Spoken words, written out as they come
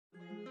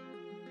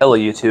Hello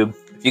YouTube.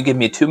 If you give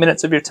me 2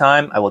 minutes of your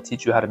time, I will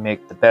teach you how to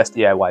make the best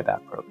DIY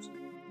back probes.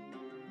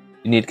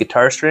 You need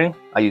guitar string.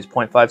 I use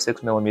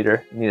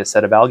 0.56mm. You need a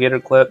set of alligator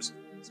clips,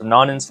 some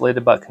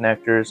non-insulated butt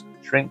connectors,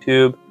 shrink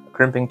tube, a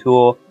crimping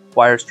tool,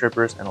 wire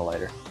strippers, and a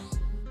lighter.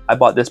 I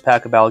bought this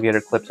pack of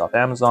alligator clips off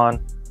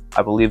Amazon.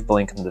 I will leave the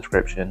link in the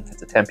description.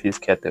 It's a 10-piece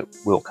kit that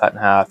we'll cut in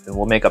half and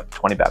we'll make up to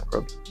 20 back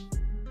probes.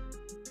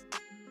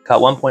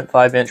 Cut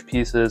 1.5-inch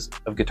pieces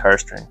of guitar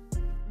string.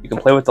 You can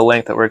play with the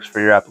length that works for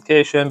your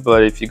application,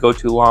 but if you go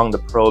too long, the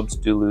probes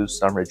do lose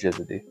some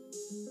rigidity.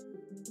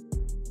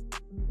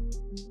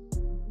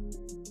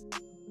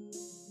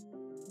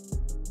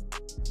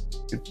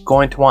 You're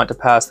going to want to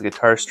pass the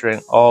guitar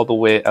string all the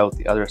way out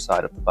the other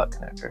side of the butt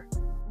connector.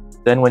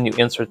 Then when you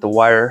insert the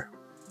wire,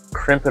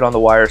 crimp it on the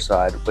wire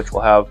side, which will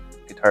have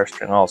guitar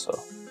string also.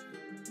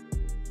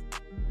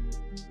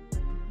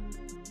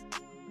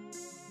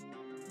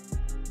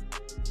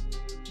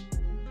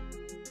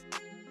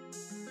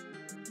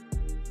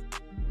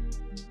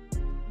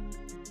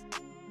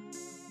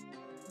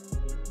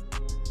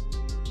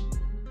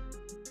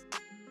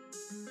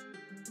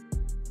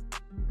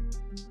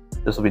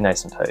 This will be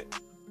nice and tight.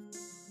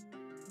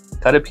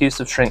 Cut a piece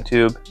of shrink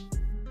tube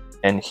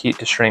and heat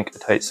to shrink a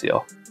tight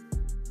seal.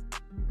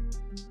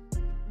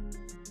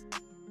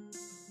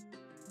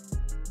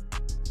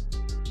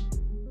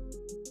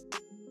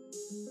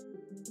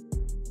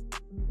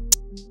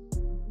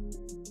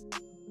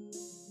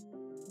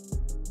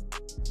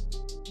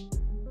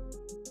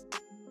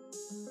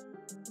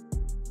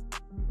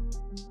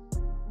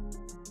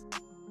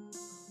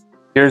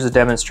 Here's a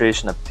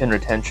demonstration of pin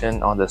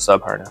retention on the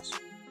sub harness.